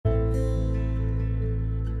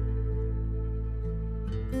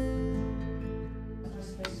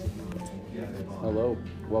Hello,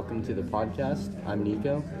 welcome to the podcast. I'm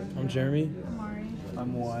Nico. I'm Jeremy. I'm Mari.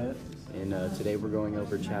 I'm Wyatt. And today we're going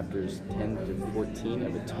over chapters 10 to 14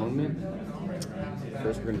 of Atonement.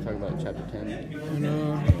 First, we're going to talk about chapter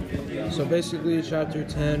 10. So basically, chapter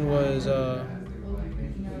 10 was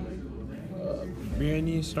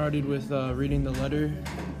Brianne started with reading the letter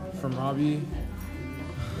from Robbie,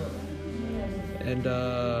 and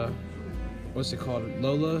what's it called?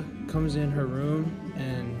 Lola comes in her room,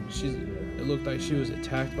 and it looked like she was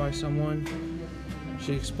attacked by someone.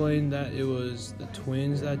 She explained that it was the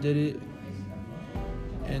twins that did it,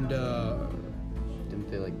 and Didn't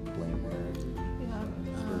they blame her?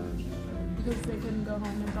 Because they couldn't go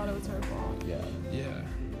home and thought it was her fault. Yeah.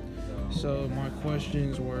 So my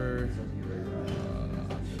questions were,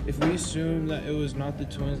 if we assume that it was not the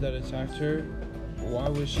twins that attacked her, why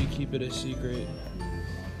would she keep it a secret?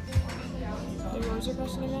 What was your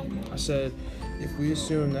question again? I said, if we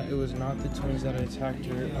assume that it was not the twins that attacked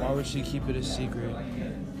her, why would she keep it a secret?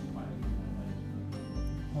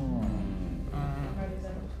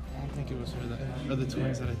 I don't think it was her or the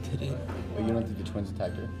twins that did it. But you don't think the twins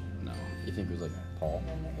attacked her? No. You think it was Paul?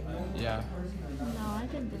 Yeah. No, I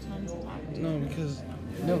think the twins attacked her. No, because...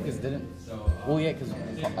 No, because didn't... Well, yeah, because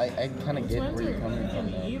I kind of get where you're coming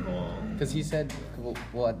from, though. Evil. Because he said,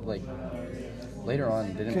 later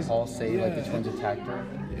on, didn't Paul say, the twins attacked her?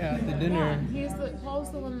 Yeah, at the dinner. Yeah,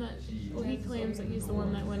 Paul's the one that, he claims that he's the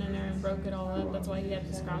one that went in there and broke it all up. That's why he had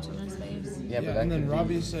the scratch on his face. Yeah, but that and then could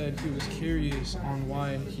Robbie said he was curious on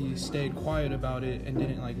why he stayed quiet about it and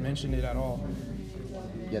didn't mention it at all.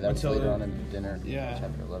 Yeah, that was later on in the dinner. Yeah.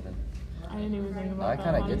 Chapter 11. I didn't even think about I that.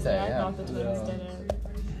 kinda get honestly. that, yeah. I thought the twins did it.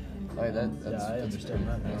 Oh, yeah, that's I understand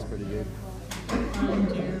that. That's pretty good.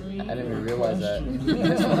 Jeremy. I didn't even realize that.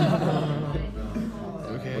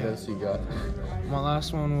 Okay. What else you got? My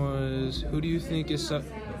last one was, who do you think is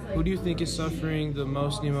suffering the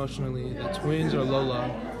most emotionally, the twins or Lola?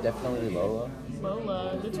 Definitely Lola.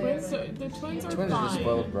 Lola. The twins are Twins fine. are just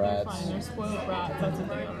spoiled They're brats. fine. They're spoiled brats. That's what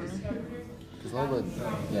they are. Because Lola,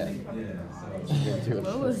 yeah. She's been through it.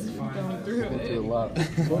 Lola's going through Been it. through a lot.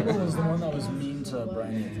 Lola was the one that was mean to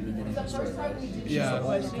Brian at the beginning of the story, right? She's Yeah. the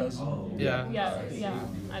older cousin. Yeah. Yeah.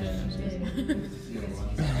 I didn't know she was.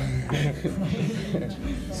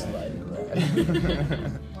 Sliding back.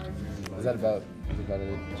 Is that about it?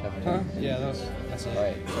 Chapter 10? Huh? Yeah, that's it.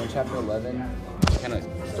 Alright, so in chapter 11, it kind of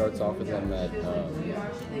starts off with them at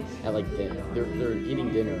dinner. They're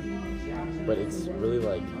eating dinner, but it's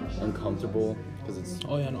really uncomfortable because it's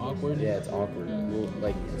Oh yeah, and awkward. yeah, it's awkward. Well,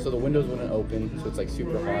 so the windows wouldn't open, so it's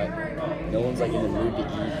super hot. No one's in the mood to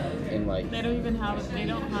eat, and They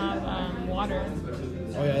don't have water.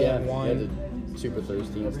 Oh yeah, yeah, wine. they're super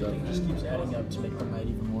thirsty and stuff. It just keeps adding up to make the night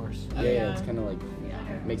even worse. Yeah, it's kind of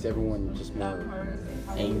makes everyone just more That part.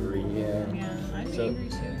 angry. Yeah. Yeah, I'd be So- angry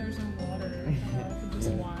too if there's no water. Just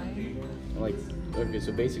why? Okay,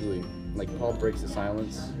 so basically, Paul breaks the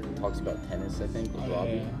silence, and talks about tennis, I think, with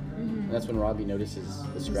Robbie. And that's when Robbie notices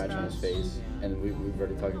the scratch on his face, and we've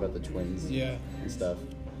already talked about the twins Yeah. and stuff.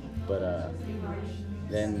 But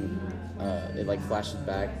then it flashes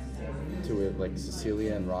back to it,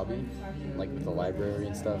 Cecilia and Robbie, with the library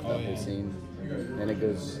and stuff, that whole scene. And it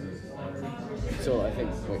goes. So I think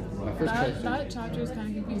my first question. That chapter is kind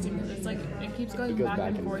of confusing because it keeps going goes back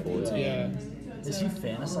and forth between. Yeah. Is he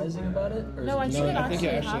fantasizing about it? Or No, I is think he it I think it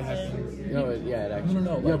actually actually happened. No, yeah, it actually.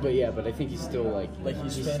 No, but I think he's still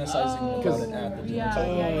he's fantasizing about it at the dinner Yeah,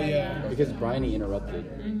 table? yeah. because Bryony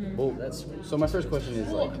interrupted. Well, That's so my first question is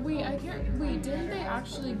Well, didn't they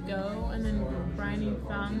actually go and then Bryony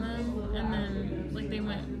found them and then they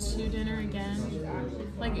went to dinner again?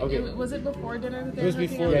 Okay. Was it before dinner that they It was were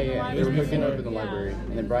hooking before- up yeah, in the they were library? hooking up in the Yeah. library,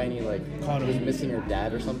 and then Bryony Caught was him. missing her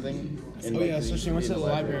dad or something. And, Oh yeah, so she went to the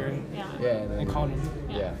library Yeah. Yeah, and then and called him.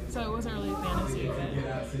 Yeah. So it wasn't really a fantasy.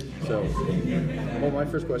 So, well, my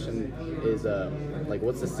first question is,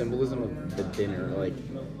 what's the symbolism of the dinner?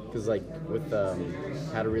 Because with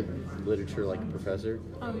How to Read Literature Like a Professor,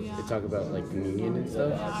 Oh yeah. they talk about communion and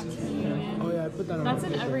stuff. Yeah, communion. Oh yeah, I put that on That's my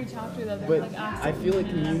in paper. every chapter though. But There's I feel like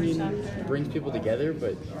in every communion chapter. brings people together,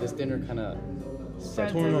 but this dinner kind of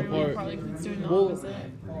Spreads torn everyone apart. Probably 'cause it's doing the Well, opposite.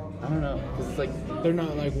 I don't know, because it's They're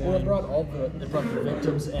not Well, it one. brought the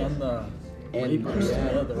victims and the rapers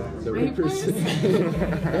together. the rapers.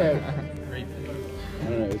 Yeah. I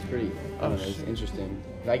don't know. It's pretty. I don't know. It's interesting.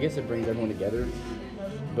 I guess it brings everyone together.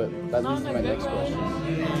 But that leads to my next question.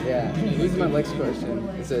 Yeah, it leads to my next question.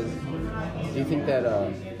 It says, do you think that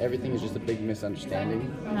everything is just a big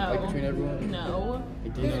misunderstanding, No. between everyone? No.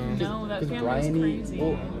 Do you know? No, that family's Bryony, crazy.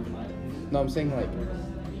 well, no, I'm saying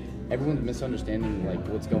everyone's misunderstanding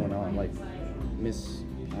what's going on. Miss,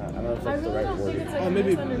 I don't know if I that's the really right don't think word. it's like Oh, a maybe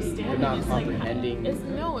misunderstanding. they're not It's comprehending. Like, it's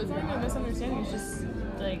not a misunderstanding. It's just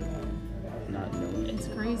like Not knowing. it's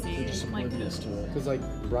crazy. They're just Like, oblivious to it. Because like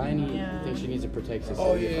Bryony Yeah. thinks she needs to protect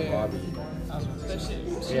Cecilia Oh, yeah. from Robbie. but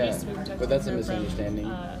she Yeah, needs to be protected but that's a from, misunderstanding.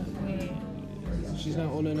 wait. She's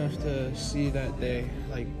not old enough to see that they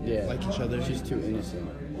like each other. She's too innocent.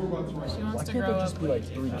 She wants Why to can't grow there up. just be like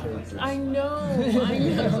 3 characters? I know.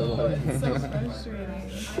 It's so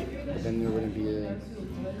frustrating. But then there wouldn't be a.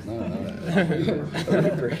 I don't know. A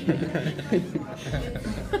Reaper.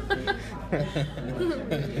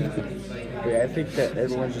 Yeah, I think that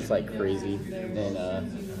everyone's just like crazy, and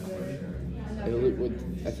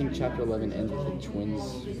I think chapter 11 ends with the twins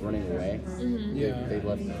running away. Yeah. They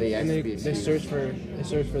left. They And asked to be they excused.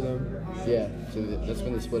 search for them. Yeah, so that's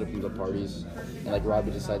when they split up into parties, and like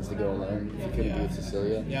Robbie decides to go alone. He couldn't be with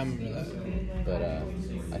Cecilia. Yeah, I remember that. But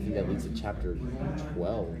I think that leads to chapter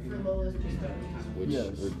 12, which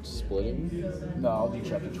Yes. we're splitting. No, I'll do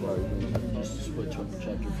chapter 12. Just split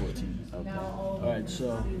chapter 14. Okay. Alright,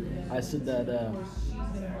 so I said that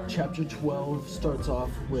chapter 12 starts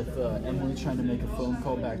off with Emily trying to make a phone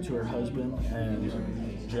call back to her husband and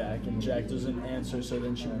Jack doesn't answer, so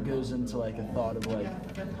then she goes into like a thought of like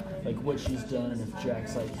what she's done and if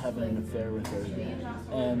Jack's like having an affair with her.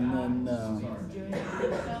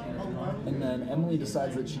 And then Emily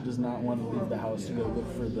decides that she does not want to leave the house to go look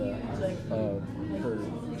for her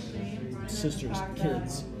sister's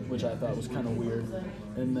kids, which I thought was kind of weird.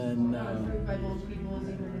 And then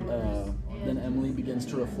Emily begins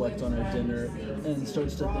to reflect on her dinner and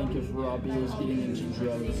starts to think if Robbie is getting into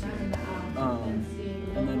drugs.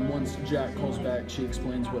 And then once Jack calls back, she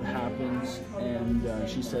explains what happens, and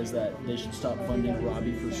she says that they should stop funding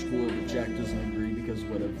Robbie for school, but Jack doesn't agree because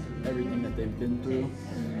of everything that they've been through.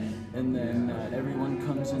 And then everyone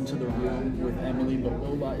comes into the room with Emily, but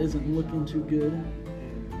Lola isn't looking too good.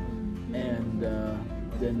 And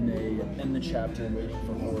then they end the chapter waiting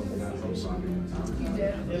for horrible news.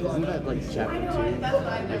 Isn't that like chapter 2,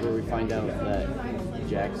 like where we find out that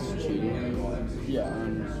Jack's cheating? Yeah.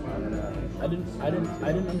 I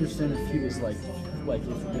didn't understand if he was like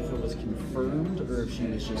if it was confirmed or if she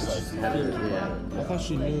was just like Yeah. I thought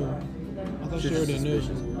she knew. I thought she She's already knew.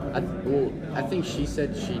 suspicious. I think she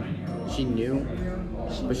said she knew,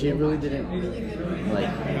 but she really didn't like.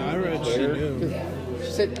 Yeah, I read she care. knew.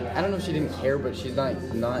 She said I don't know if she didn't care, but she's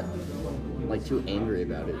not like too angry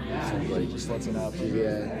about it. Seems like just lets it out.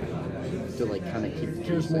 yeah, to like kind of keep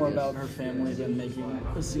Cares peace, I more guess. about her family than making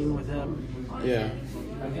a scene with him. Yeah.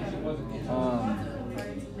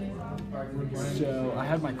 So I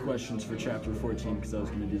had my questions for chapter 14 because I was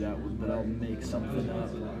going to do that one, but I'll make something up.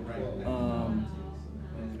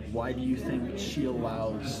 Why do you think she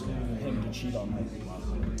allows him to cheat on her?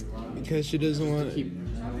 Because she doesn't want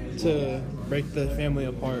to break the family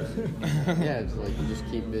apart. Yeah, it's like you just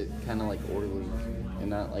keep it kind of like orderly and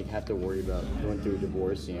not like have to worry about going through a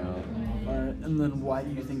divorce, you know. Alright, and then why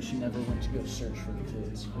do you think she never went to go search for the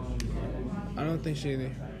kids? I don't think she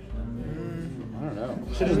I don't know.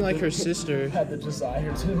 She doesn't like her sister. Had the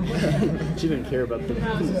desire to. She didn't care about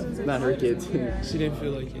them, not her kids. She didn't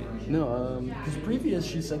feel like it. No, Because previous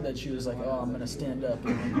she said that she was like, oh, I'm gonna stand up.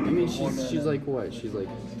 And I mean she's like what? She's like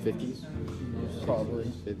 50s. Probably.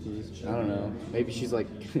 50s. I don't know. Maybe she's like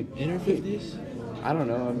In her 50s? I don't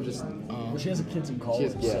know. I'm just Well, she has kids in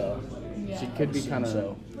college, yeah. so. She could be assume kind of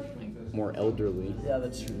so. more elderly. Yeah,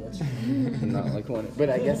 that's true. That's true. Not like one, but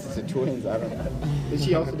I guess it's a twins. I don't know. But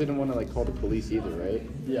she also didn't want to like call the police either, right?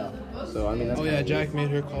 Yeah. So I mean, that's Oh kinda yeah, Jack weird.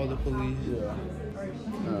 made her call the police. Yeah.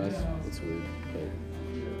 No, that's weird. But,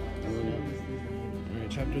 I don't know. Alright,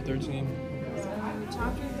 chapter 13.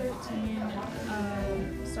 Chapter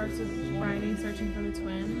 13 starts with Bryony searching for the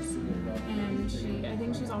twins, and I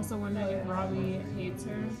think she's also wondering if Robbie hates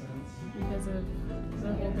her because of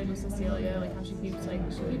the whole thing with Cecilia, like how she keeps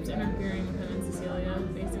interfering with him and Cecilia,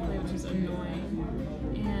 basically, which is annoying.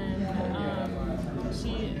 And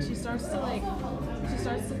she starts to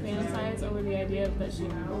fantasize over the idea that she's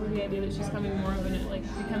becoming more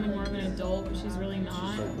of an adult, but she's really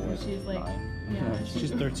not. She's like, yeah,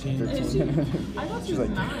 She's 13. I thought she was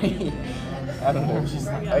 9. I don't know. She's,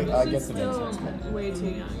 Yeah, I but guess she's it makes still sense. way too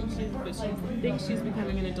young. But she thinks she's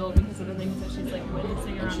becoming an adult because of the things that she's like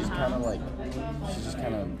witnessing And around she's the kind of house. like, she's just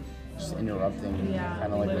kind of just interrupting, Yeah,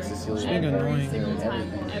 kind of like with literally. Cecilia. being annoying.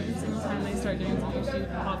 Every single time they start doing something, she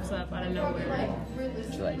pops up out of nowhere.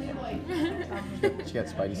 She like, she got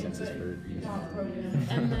spidey senses for.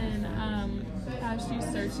 And then as she's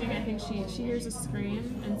searching, I think she hears a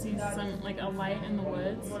scream and sees some like a light in the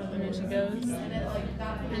woods, and then she goes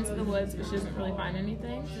into the woods, but she doesn't really find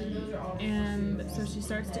anything. And so she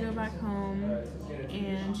starts to go back home,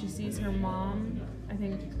 and she sees her mom, I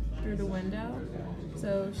think, through the window.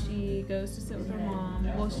 So she goes to sit with her mom.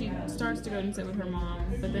 Well, she starts to go and sit with her mom,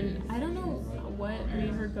 but then I don't know what made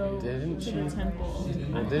her go to the temple.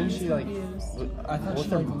 Didn't she like? I thought she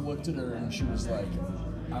like looked at her and she was like,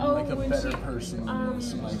 I'm like a better person than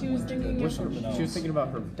this. And, like, she was thinking She was thinking about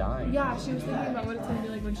her dying. Yeah, she was thinking about what it's gonna be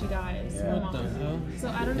like when she dies. Yeah. Her What the mom. hell? So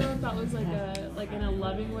I don't know if that was like in a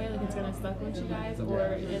loving way, like it's gonna suck when she dies, or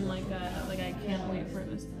in like a like I can't wait for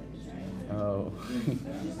this. Oh,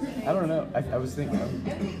 I don't know. I was thinking.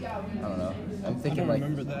 I don't know. I'm I thinking don't like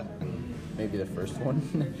remember that. maybe the first one.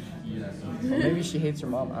 Or maybe she hates her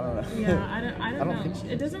mom. I don't know. Yeah, I don't know. think she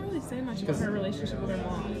It doesn't really say much about her relationship with her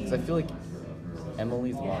mom. Because I feel like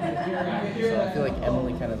Emily's mom. So I feel like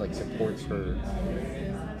Emily kind of like supports her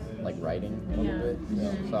like writing a little bit. You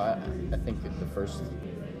know? So I think that the first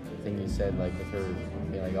thing you said, like with her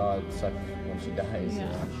being like, oh, it sucks when she dies.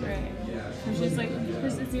 Yeah, right. And she's like,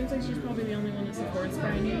 because it seems like she's probably the only one that supports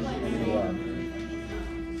Brandy. Yeah.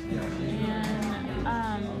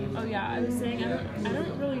 And oh yeah, I was saying I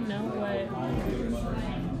don't really know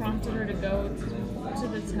what prompted her to go to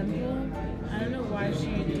the temple. I don't know why she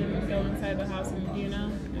didn't go inside the house and went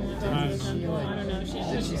down to the temple. I don't know.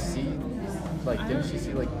 Did she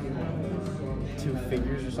see like two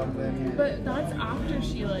figures or something? But that's after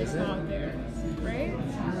she like got there, right?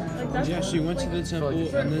 Like that's Yeah, she went to the temple and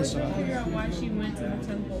then We're saw. trying to figure out why she went to the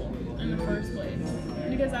temple in the first place.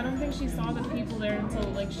 Because I don't think she saw the people there until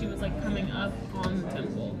like she was like coming up on the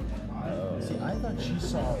temple. See, I thought she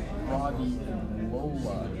saw Robbie and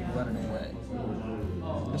Lola running away.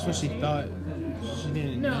 That's what she thought. She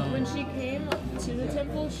didn't No, know. when she came to the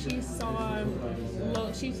temple, she saw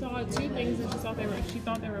two things that she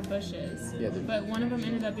thought they were bushes. Yeah, but one of them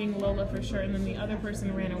ended up being Lola for sure, and then the other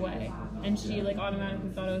person ran away, and she like automatically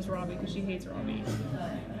thought it was Robbie because she hates Robbie.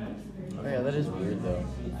 Oh yeah, that is weird though.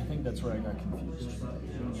 I think that's where I got confused.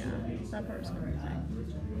 Yeah, that part was confusing.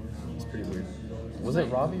 It's pretty weird. Was it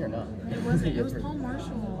Robbie or not? It wasn't. It was Paul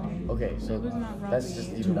Marshall. Okay, so It was not that's Robbie.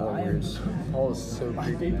 just even more weird. Paul is so My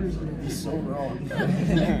creepy. paper's gonna be so wrong.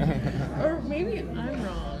 Or maybe I'm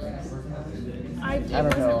wrong. It don't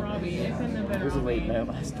wasn't know. Robbie. It couldn't have been It was a Robbie. late night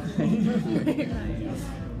last night.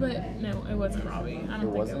 But no, it wasn't Robbie. I don't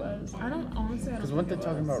think wasn't? it was. I don't honestly. I Because don't weren't they think it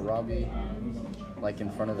talking was. about Robbie, like in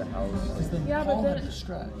front of the house? Then Yeah, but Paul then- had the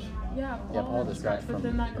scratch. Yeah, Paul had the the scratch but from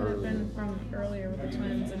then that could have earlier. been from earlier with the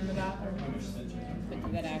twins in the bathroom. But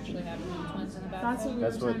did that actually happen to the twins in the bathroom? That's what we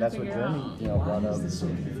That's were what trying to figure Jeremy, out. you know, brought up. This is so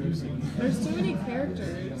confusing. There's too many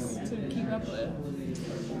characters to keep up with.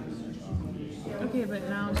 Okay, but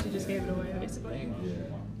now she just gave it away, basically.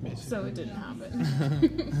 So it didn't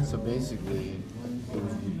happen. So basically,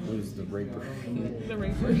 it was the raper. The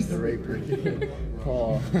rapers. The raper.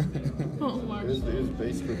 Paul. Oh, It Mark. was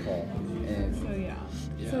basically Paul. And So yeah.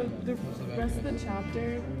 So the rest of the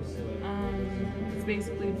chapter, it's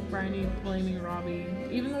basically Bryony blaming Robbie,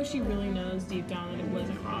 even though she really knows deep down that it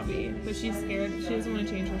wasn't Robbie. But she's scared. She doesn't want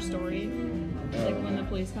to change her story. Like when the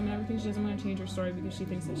police come and everything, she doesn't want to change her story because she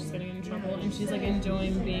thinks that she's gonna get in trouble, and she's like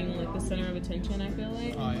enjoying being like the center of attention. I feel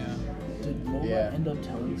like. Oh yeah. Did Lola Yeah. end up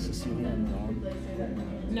telling Cecilia and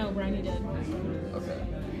Ron? No, Bryony did. okay.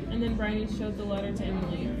 And then Bryony showed the letter to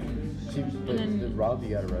Emily. But then- Robbie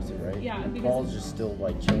got arrested, right? Yeah, because- Paul's just still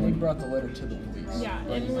like Emily chilling. brought the letter to the police. Yeah,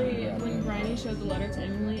 Emily. When Bryony showed the letter to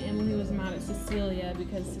Emily, Emily was mad at Cecilia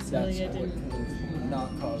because That's Cecilia what didn't. could have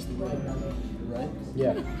not caused the rape, right?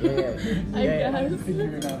 Yeah. I guess.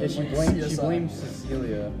 Figuring out Yeah, she like blamed CSI.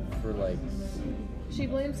 Cecilia for like. She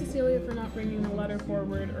blames Cecilia for not bringing the letter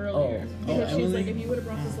forward earlier. Oh. Because she's Emily? like, if you would have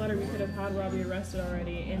brought this letter, we could have had Robbie arrested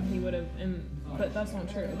already, and he would have. But that's not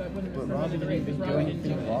true. That wouldn't have But Robbie prevented the rape didn't because do Robbie didn't do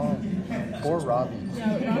anything it. wrong. Poor Robbie.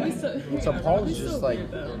 Yeah, Robbie's so. So yeah, Paul's Robbie's just so like.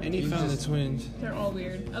 weird, though. And he he's found just- the twins. They're all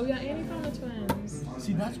weird. Oh yeah, and he found the twins.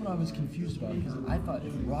 See, that's what I was confused about because I thought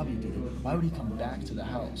if Robbie did it, why would he come back to the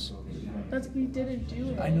house? That's he didn't do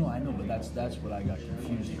it. I know, but that's what I got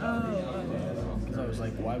confused about. Oh. Because I was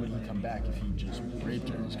like, why would he come back if he just raped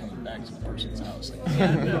her and he's coming back to the person's house? Like,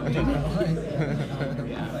 Yeah, no.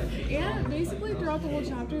 Yeah. And basically throughout the whole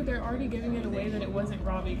chapter, they're already giving it away away that it wasn't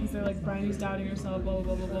Robbie because they're like, Bryony's doubting herself, blah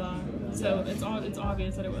blah blah blah blah. So it's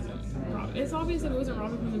obvious that it wasn't Robbie. It's obvious that it wasn't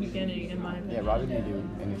Robbie from the beginning, in my opinion. Yeah, Robbie didn't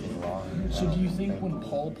do anything wrong. So do you think when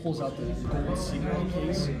Paul pulls out the gold cigarette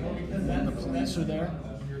case and the police are there,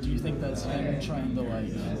 do you think that's him trying to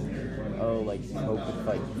like Cope with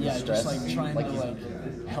like stress? just like trying to he's-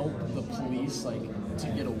 like help the police like to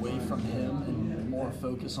get away from him and more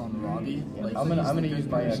focus on Robbie? Yeah, Like, I'm gonna use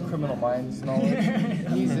my criminal minds knowledge.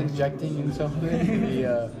 He's injecting himself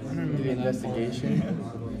into the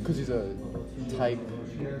investigation because he's a type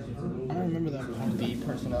I don't remember that part. B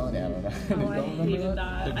personality. I don't know. Oh, I Don't remember hated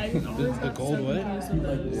that? that. I always got gold so what? confused He with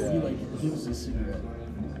those. he gives a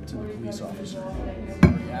cigarette to the police officer.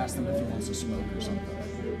 Or he asks him if he wants to smoke or something.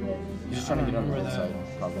 He's just trying to get on the remember that.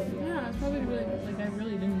 inside, probably. Yeah, it's probably really like I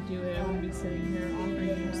really didn't do it. I wouldn't be sitting here offering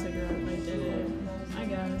you a cigarette if I did it. I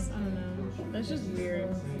guess I don't know. That's just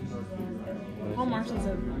weird. Paul Marshall's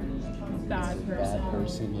a bad person. Bad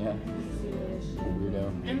person, yeah.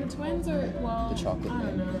 Weirdo. And the twins are well. The chocolate I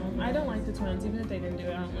don't man. know. I don't like the twins, even if they didn't do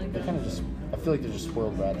it. I don't like They're them. kind of just. I feel like they're just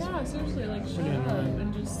spoiled brats. Yeah, seriously, like shut up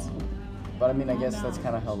and just. But I mean, I guess Calm that's down.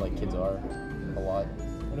 kind of how like kids are. A lot.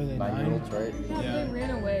 What are they, 9-year-olds, right? Yeah, Yeah. they ran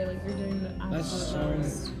away. Like you're doing the That's absolute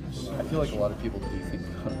so. most. I feel like a lot of people do think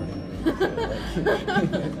about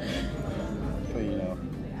running. But you know,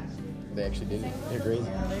 they actually did. They're crazy.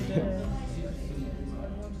 Yeah, they did.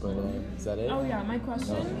 But is that it? Oh yeah, my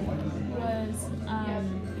question was,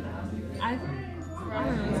 I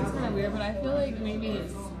don't know, this is kind of weird, but I feel like maybe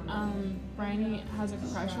Bryony has a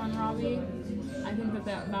crush on Robbie. I think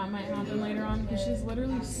that might happen later on because she's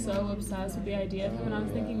literally so obsessed with the idea of him, and I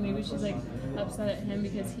was thinking maybe she's like upset at him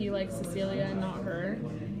because he likes Cecilia and not her.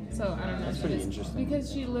 So I don't know. That's pretty interesting.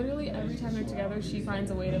 Because she literally every time they're together, she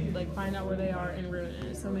finds a way to like find out where they are and ruin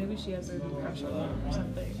it. So maybe she has a crush on them or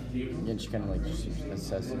something. Yeah, she kind of like just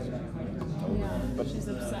assesses. Yeah, But she's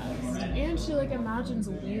obsessed. And she like imagines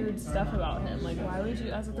weird stuff about him. Like why would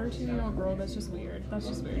you, as a 13-year-old girl, that's just weird. That's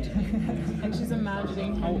just weird to me. Like she's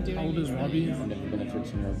imagining him doing How old these is Robbie? things. I've never been a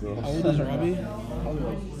 13-year-old girl. How old is Robbie? Probably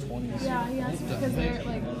like 20s. Yeah, yes, because they're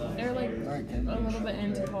like a little bit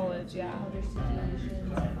into college, yeah.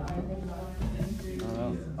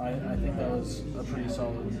 I think that was a pretty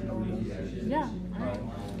solid redone. Yeah.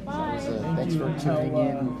 Alright. Bye. So thanks for tuning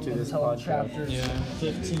in to this Until podcast. chapters Yeah.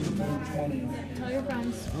 15 through 20. Tell your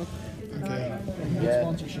friends. Okay. Yeah.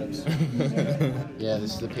 Sponsorships. Yeah,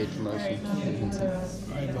 this is the paid Alright, promotion. now.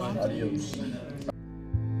 Alright, bye. Adios.